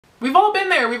We've all been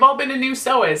there. We've all been a new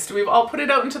sewist. We've all put it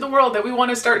out into the world that we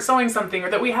want to start sewing something, or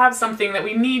that we have something that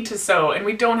we need to sew and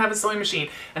we don't have a sewing machine,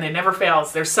 and it never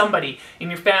fails. There's somebody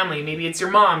in your family. Maybe it's your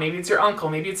mom, maybe it's your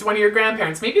uncle, maybe it's one of your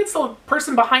grandparents, maybe it's the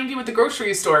person behind you at the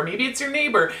grocery store, maybe it's your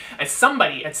neighbor, and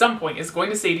somebody at some point is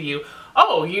going to say to you,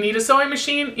 oh, you need a sewing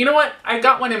machine? You know what? I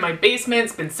got one in my basement.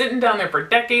 It's been sitting down there for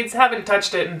decades, haven't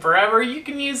touched it in forever. You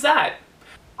can use that.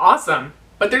 Awesome.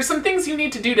 But there's some things you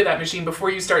need to do to that machine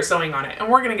before you start sewing on it, and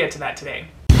we're going to get to that today.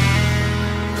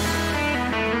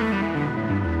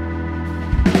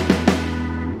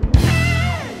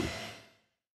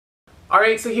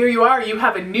 Alright, so here you are. You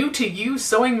have a new to you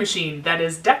sewing machine that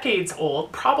is decades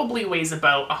old, probably weighs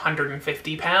about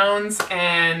 150 pounds,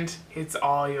 and it's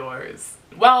all yours.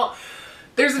 Well,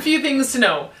 there's a few things to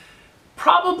know.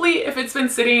 Probably if it's been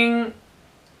sitting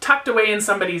tucked away in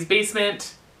somebody's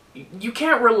basement, you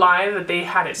can't rely that they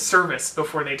had it serviced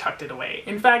before they tucked it away.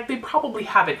 In fact, they probably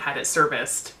haven't had it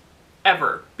serviced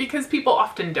ever, because people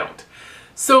often don't.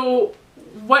 So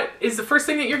what is the first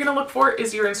thing that you're going to look for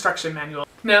is your instruction manual.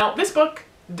 Now, this book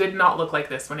did not look like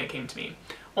this when it came to me.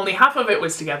 Only half of it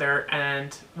was together,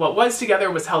 and what was together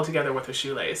was held together with a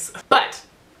shoelace. But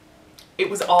it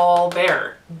was all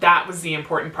there. That was the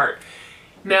important part.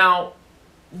 Now,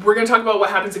 we're going to talk about what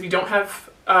happens if you don't have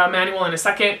a manual in a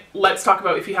second. Let's talk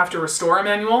about if you have to restore a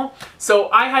manual. So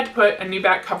I had to put a new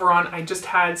back cover on. I just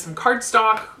had some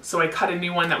cardstock, so I cut a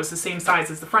new one that was the same size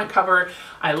as the front cover.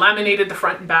 I laminated the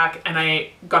front and back, and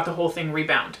I got the whole thing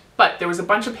rebound. But there was a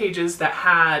bunch of pages that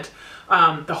had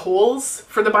the holes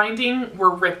for the binding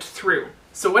were ripped through.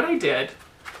 So what I did,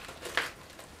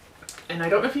 and I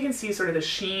don't know if you can see sort of the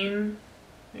sheen.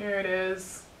 There it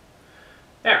is.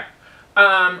 There.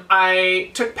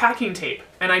 I took packing tape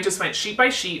and I just went sheet by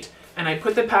sheet, and I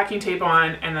put the packing tape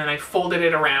on, and then I folded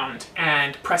it around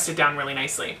and pressed it down really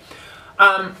nicely.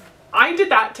 I did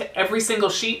that to every single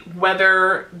sheet,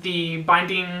 whether the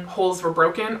binding holes were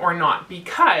broken or not,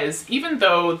 because even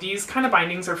though these kind of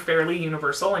bindings are fairly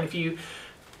universal, and if you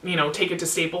take it to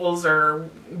Staples or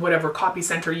whatever copy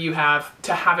center you have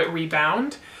to have it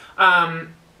rebound,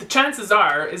 the chances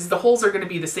are is the holes are going to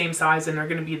be the same size and they're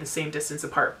going to be the same distance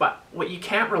apart. But what you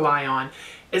can't rely on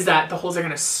is that the holes are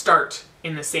going to start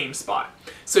in the same spot.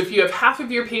 So if you have half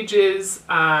of your pages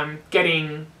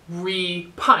getting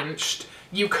re-punched,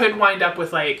 you could wind up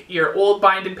with like your old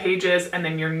binded pages, and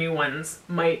then your new ones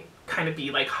might kind of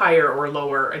be like higher or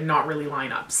lower and not really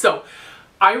line up. So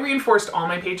I reinforced all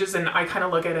my pages, and I kind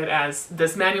of look at it as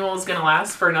this manual is going to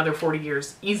last for another 40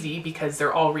 years easy because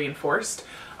they're all reinforced.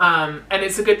 And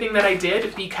it's a good thing that I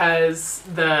did, because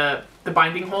the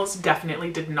binding holes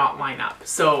definitely did not line up.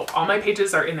 So all my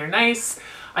pages are in there nice.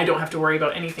 I don't have to worry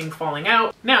about anything falling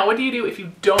out. Now, what do you do if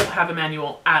you don't have a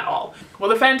manual at all? Well,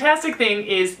 the fantastic thing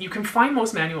is you can find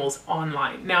most manuals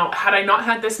online. Now, had I not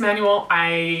had this manual,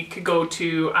 I could go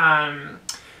to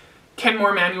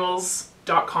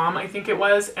kenmoremanuals.com, I think it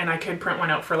was, and I could print one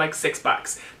out for like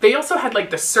 $6. They also had like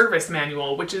the service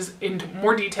manual, which is in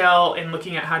more detail in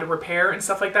looking at how to repair and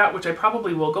stuff like that, which I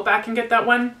probably will go back and get that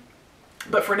one.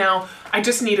 But for now, I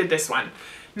just needed this one.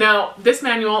 Now, this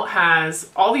manual has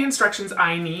all the instructions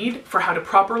I need for how to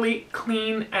properly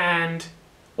clean and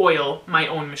oil my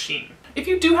own machine. If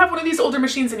you do have one of these older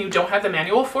machines and you don't have the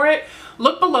manual for it,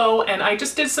 look below, and I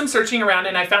just did some searching around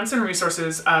and I found some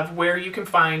resources of where you can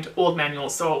find old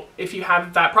manuals. So if you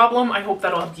have that problem, I hope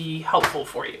that'll be helpful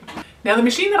for you. Now, the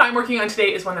machine that I'm working on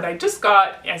today is one that I just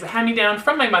got as a hand-me-down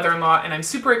from my mother-in-law, and I'm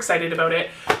super excited about it.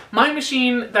 My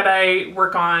machine that I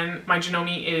work on, my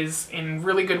Janome, is in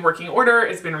really good working order.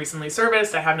 It's been recently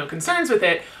serviced. I have no concerns with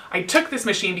it. I took this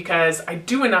machine because I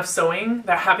do enough sewing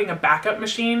that having a backup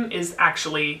machine is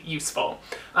actually useful.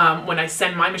 When I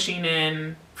send my machine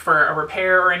in for a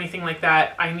repair or anything like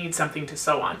that, I need something to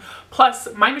sew on. Plus,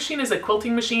 my machine is a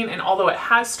quilting machine, and although it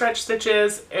has stretch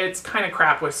stitches, it's kind of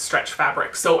crap with stretch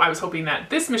fabric. So I was hoping that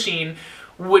this machine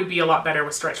would be a lot better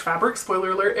with stretch fabric.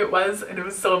 Spoiler alert, it was, and it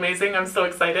was so amazing. I'm so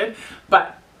excited,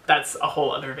 but that's a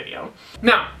whole other video.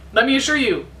 Now, let me assure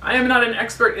you, I am not an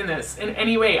expert in this in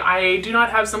any way. I do not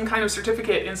have some kind of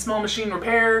certificate in small machine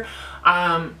repair.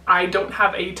 I don't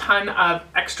have a ton of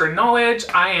extra knowledge.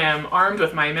 I am armed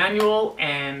with my manual,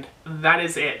 and that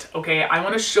is it, okay? I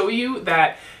want to show you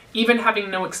that even having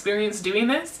no experience doing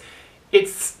this,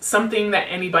 it's something that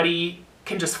anybody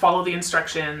can just follow the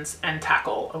instructions and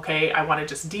tackle, okay? I want to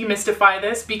just demystify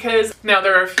this, because now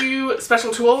there are a few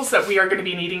special tools that we are going to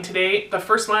be needing today. The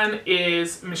first one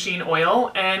is machine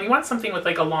oil, and you want something with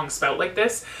like a long spout like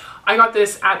this. I got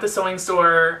this at the sewing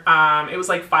store. It was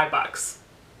like $5.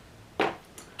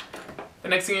 The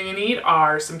next thing you're going to need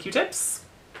are some Q-tips,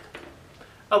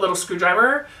 a little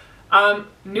screwdriver,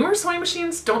 Newer sewing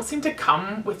machines don't seem to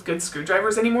come with good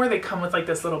screwdrivers anymore. They come with like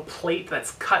this little plate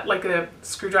that's cut like a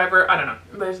screwdriver. I don't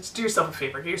know. Just do yourself a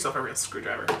favor. Get yourself a real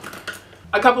screwdriver.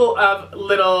 A couple of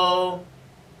little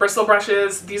bristle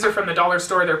brushes. These are from the dollar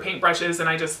store. They're paint brushes, and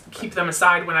I just keep them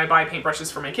aside when I buy paint brushes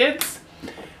for my kids.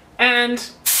 And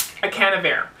a can of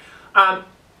air.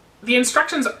 The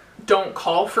instructions don't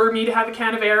call for me to have a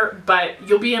can of air, but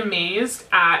you'll be amazed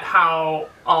at how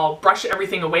I'll brush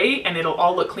everything away and it'll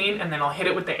all look clean, and then I'll hit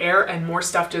it with the air and more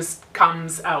stuff just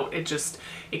comes out. It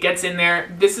gets in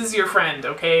there. This is your friend,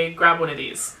 okay? Grab one of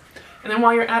these. And then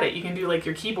while you're at it, you can do like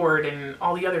your keyboard and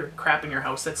all the other crap in your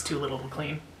house that's too little to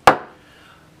clean.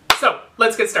 So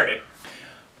let's get started.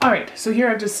 All right, so here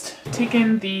I've just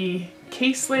taken the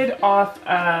case lid off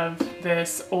of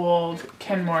this old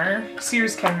Kenmore,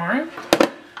 Sears Kenmore.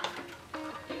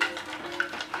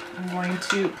 I'm going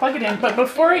to plug it in, but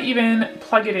before I even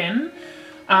plug it in,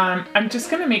 I'm just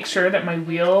going to make sure that my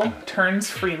wheel turns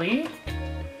freely.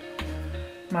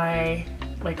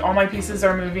 All my pieces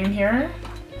are moving here.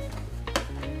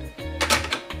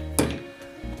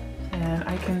 And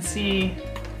I can see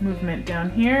movement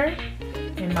down here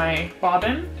in my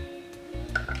bobbin.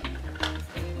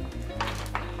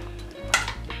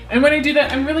 And when I do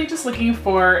that, I'm really just looking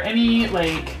for any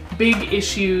like big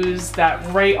issues that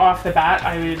right off the bat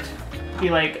I would be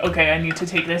like, okay, I need to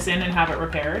take this in and have it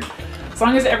repaired. As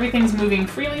long as everything's moving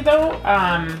freely though,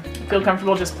 feel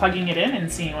comfortable just plugging it in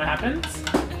and seeing what happens.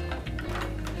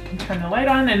 I can turn the light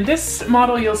on, and this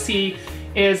model you'll see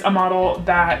is a model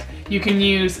that you can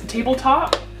use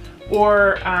tabletop,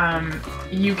 or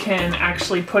you can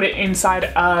actually put it inside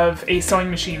of a sewing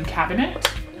machine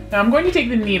cabinet. Now I'm going to take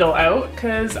the needle out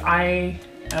because I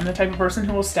am the type of person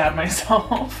who will stab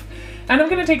myself. And I'm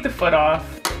going to take the foot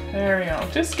off. There we go.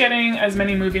 Just getting as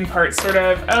many moving parts sort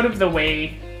of out of the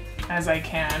way as I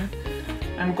can.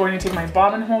 I'm going to take my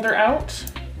bobbin holder out.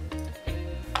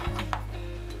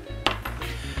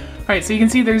 All right, so you can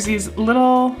see there's these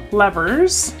little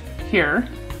levers here,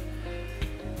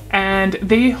 and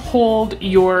they hold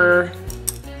your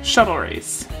shuttle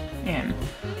race in.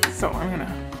 So I'm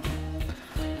gonna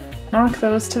knock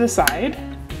those to the side.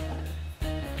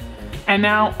 And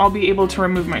now I'll be able to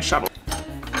remove my shuttle.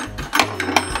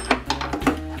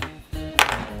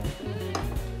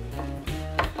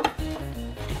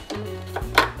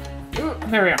 Ooh,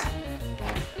 there we go.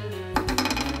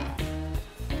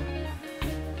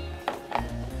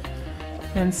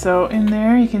 And so in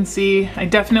there you can see I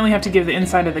definitely have to give the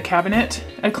inside of the cabinet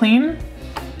a clean,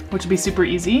 which will be super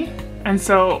easy. And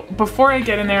so before I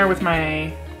get in there with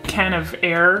my can of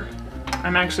air,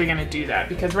 I'm actually gonna do that,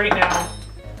 because right now,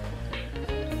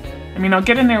 I mean, I'll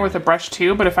get in there with a brush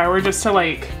too, but if I were just to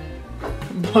like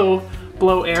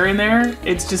blow air in there,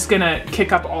 it's just gonna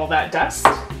kick up all that dust,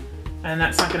 and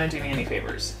that's not gonna do me any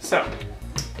favors. So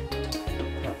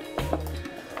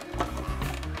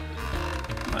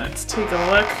let's take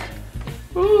a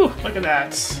look. Ooh, look at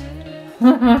that.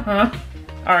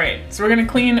 All right, so we're gonna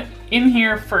clean in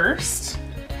here first.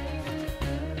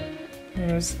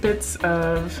 There's bits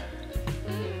of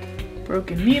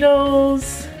broken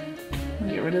needles. I'll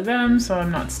get rid of them so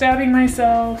I'm not stabbing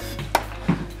myself.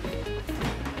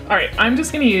 All right, I'm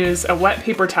just gonna use a wet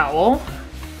paper towel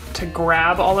to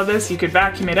grab all of this. You could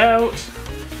vacuum it out.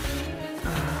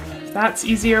 That's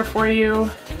easier for you.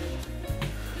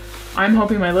 I'm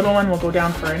hoping my little one will go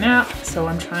down for a nap, so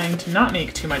I'm trying to not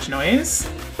make too much noise.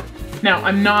 Now,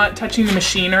 I'm not touching the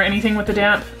machine or anything with the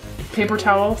damp paper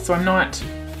towel, so I'm not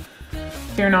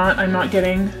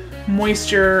getting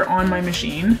moisture on my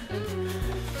machine.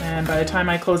 And by the time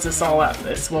I close this all up,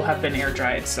 this will have been air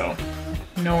dried, so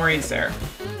no worries there.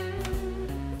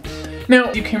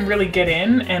 Now, you can really get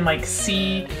in and like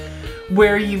see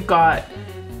where you've got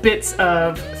bits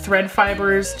of thread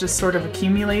fibers just sort of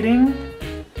accumulating.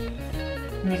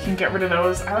 And you can get rid of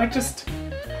those. I like just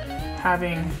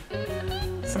having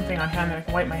something on hand that I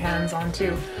can wipe my hands on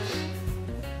too.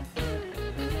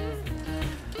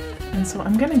 And so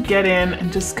I'm gonna get in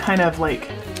and just kind of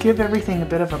like give everything a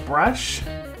bit of a brush.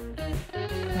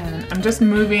 And I'm just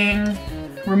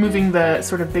removing the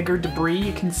sort of bigger debris.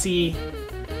 You can see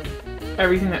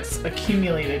everything that's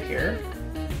accumulated here.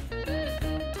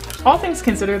 All things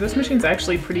considered, this machine's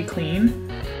actually pretty clean.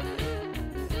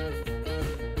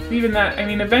 Even that, I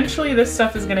mean, eventually this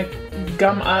stuff is gonna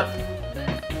gum up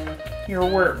your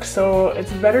work, so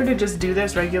it's better to just do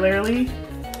this regularly.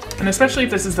 And especially if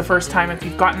this is the first time, if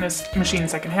you've gotten this machine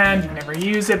secondhand, you've never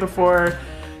used it before,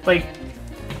 like,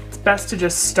 it's best to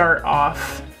just start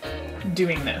off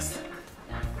doing this.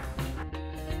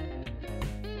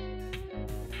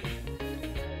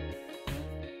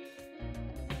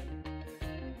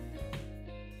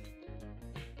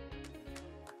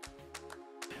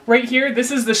 Right here,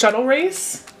 this is the shuttle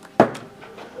race.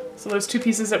 So those two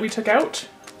pieces that we took out,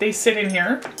 they sit in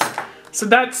here. So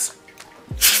that's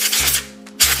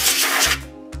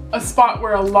a spot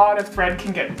where a lot of thread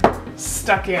can get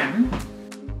stuck in.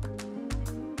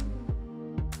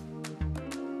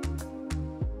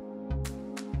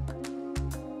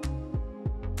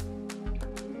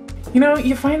 You know,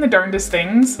 you find the darndest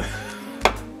things.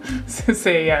 This is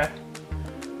a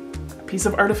piece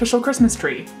of artificial Christmas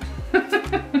tree.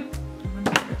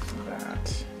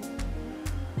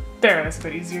 There, that's a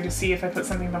bit easier to see if I put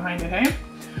something behind it, hey?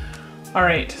 All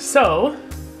right, so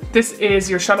this is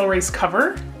your shuttle race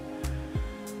cover.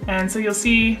 And so you'll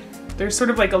see there's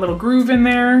sort of like a little groove in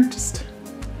there. Just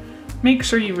make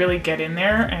sure you really get in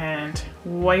there and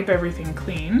wipe everything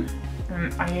clean. And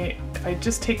if I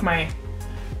just take my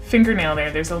fingernail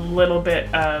there's a little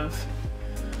bit of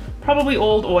probably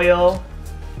old oil.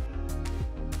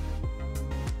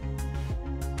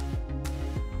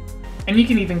 And you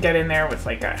can even get in there with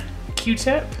like a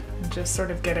Q-tip and just sort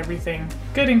of get everything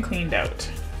good and cleaned out.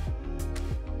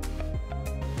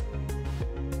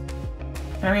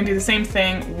 And I'm gonna do the same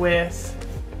thing with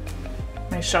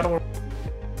my shuttle.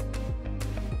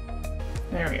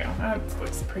 There we go, that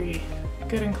looks pretty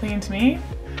good and clean to me.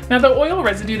 Now the oil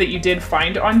residue that you did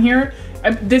find on here,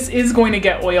 this is going to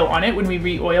get oil on it when we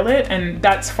re-oil it, and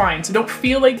that's fine. So don't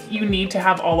feel like you need to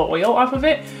have all the oil off of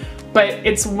it, but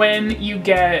it's when you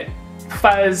get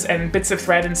fuzz and bits of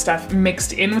thread and stuff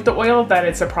mixed in with the oil that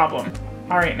it's a problem.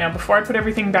 All right, now before I put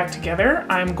everything back together,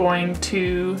 I'm going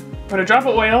to put a drop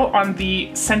of oil on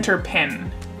the center pin.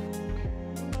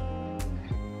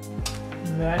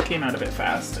 That came out a bit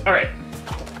fast. All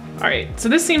right, so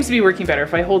this seems to be working better.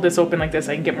 If I hold this open like this,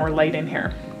 I can get more light in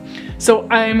here. So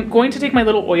I'm going to take my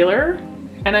little oiler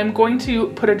and I'm going to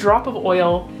put a drop of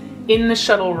oil in the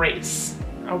shuttle race,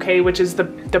 okay, which is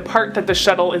the part that the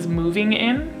shuttle is moving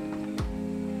in.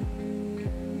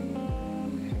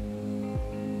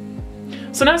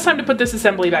 So now it's time to put this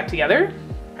assembly back together.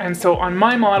 And so on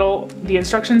my model, the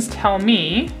instructions tell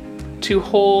me to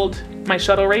hold my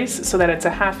shuttle race so that it's a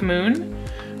half moon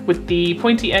with the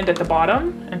pointy end at the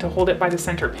bottom and to hold it by the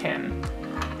center pin.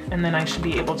 And then I should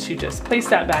be able to just place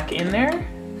that back in there.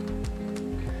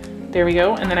 There we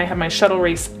go. And then I have my shuttle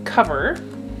race cover.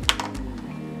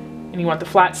 And you want the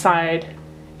flat side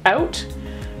out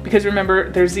because remember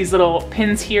there's these little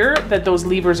pins here that those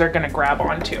levers are gonna grab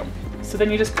onto. So then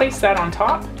you just place that on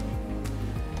top,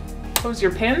 close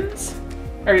your pins,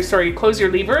 or sorry, close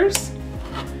your levers,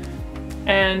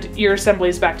 and your assembly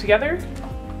is back together.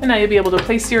 And now you'll be able to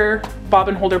place your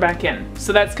bobbin holder back in.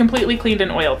 So that's completely cleaned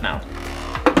and oiled now.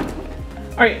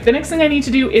 All right, the next thing I need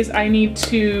to do is I need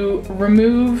to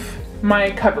remove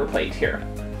my cover plate here.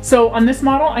 So on this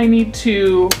model, I need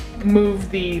to move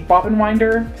the bobbin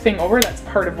winder thing over. That's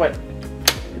part of what,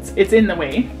 it's in the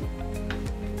way.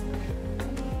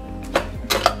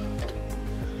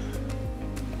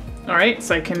 All right,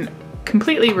 so I can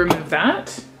completely remove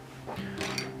that.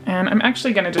 And I'm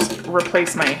actually gonna just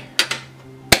replace my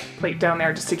plate down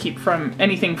there just to keep from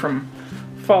anything from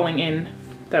falling in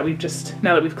that we've just,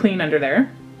 now that we've cleaned under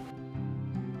there.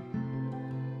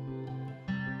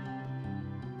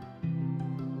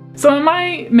 So in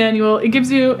my manual, it gives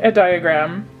you a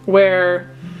diagram where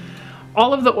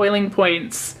all of the oiling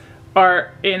points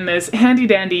are in this handy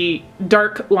dandy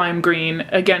dark lime green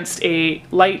against a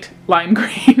light lime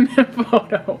green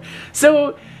photo.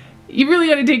 So you really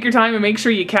got to take your time and make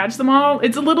sure you catch them all.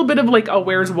 It's a little bit of like a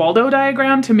Where's Waldo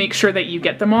diagram to make sure that you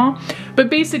get them all. But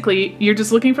basically, you're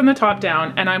just looking from the top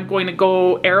down and I'm going to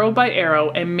go arrow by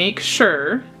arrow and make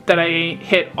sure that I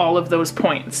hit all of those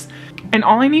points. And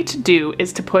all I need to do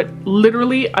is to put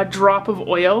literally a drop of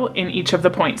oil in each of the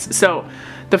points. So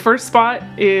the first spot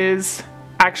is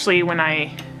actually when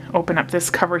I open up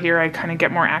this cover here, I kind of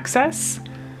get more access.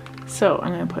 So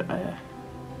I'm going to put a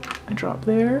drop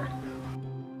there.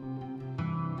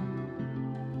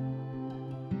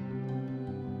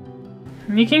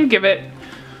 And you can give it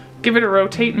a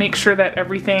rotate, make sure that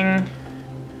everything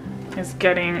is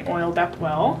getting oiled up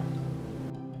well.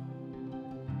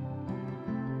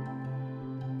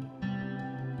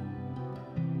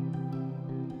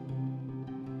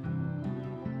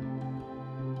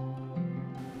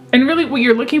 And really what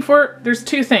you're looking for, there's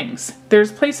two things. There's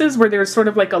places where there's sort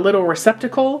of like a little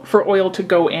receptacle for oil to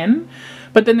go in,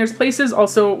 but then there's places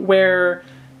also where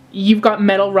you've got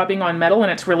metal rubbing on metal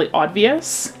and it's really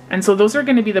obvious. And so those are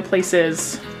going to be the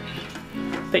places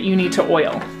that you need to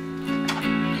oil. All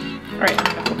right,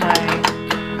 I'm gonna put my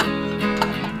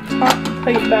top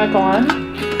plate back on,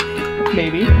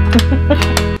 maybe.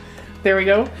 There we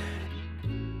go.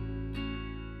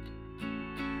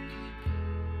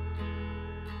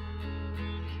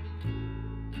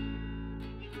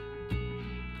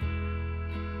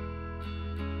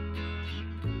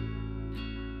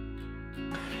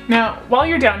 Now, while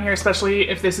you're down here, especially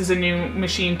if this is a new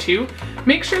machine too,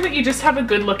 make sure that you just have a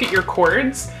good look at your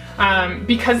cords.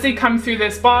 Because they come through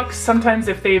this box, sometimes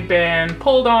if they've been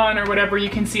pulled on or whatever, you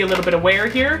can see a little bit of wear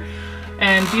here.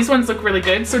 And these ones look really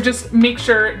good, so just make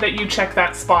sure that you check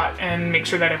that spot and make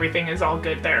sure that everything is all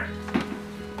good there.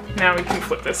 Now we can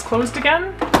flip this closed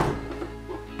again.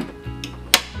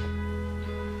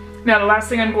 Now the last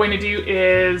thing I'm going to do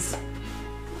is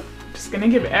just going to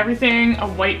give everything a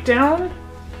wipe down.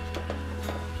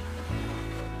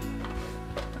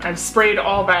 I've sprayed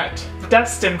all that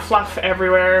dust and fluff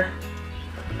everywhere,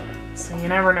 so you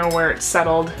never know where it's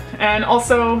settled. And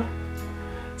also,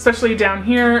 especially down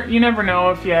here, you never know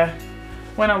if you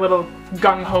went a little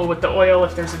gung-ho with the oil,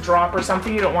 if there's a drop or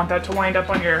something, you don't want that to wind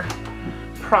up on your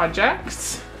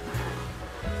projects.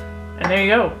 And there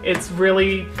you go, it's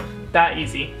really that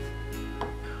easy.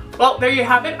 Well, there you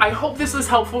have it. I hope this was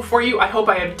helpful for you. I hope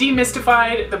I have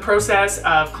demystified the process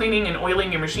of cleaning and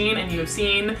oiling your machine, and you have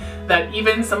seen that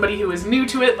even somebody who is new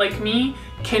to it like me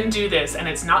can do this, and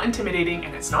it's not intimidating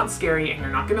and it's not scary, and you're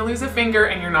not gonna lose a finger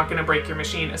and you're not gonna break your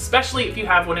machine, especially if you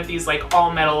have one of these like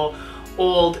all metal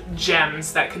old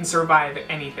gems that can survive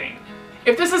anything.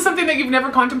 If this is something that you've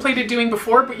never contemplated doing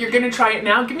before, but you're gonna try it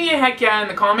now, give me a heck yeah in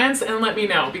the comments and let me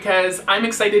know, because I'm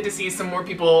excited to see some more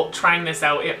people trying this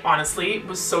out. It honestly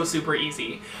was so super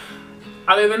easy.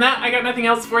 Other than that, I got nothing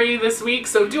else for you this week,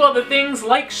 so do all the things,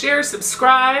 like, share,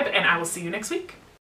 subscribe, and I will see you next week.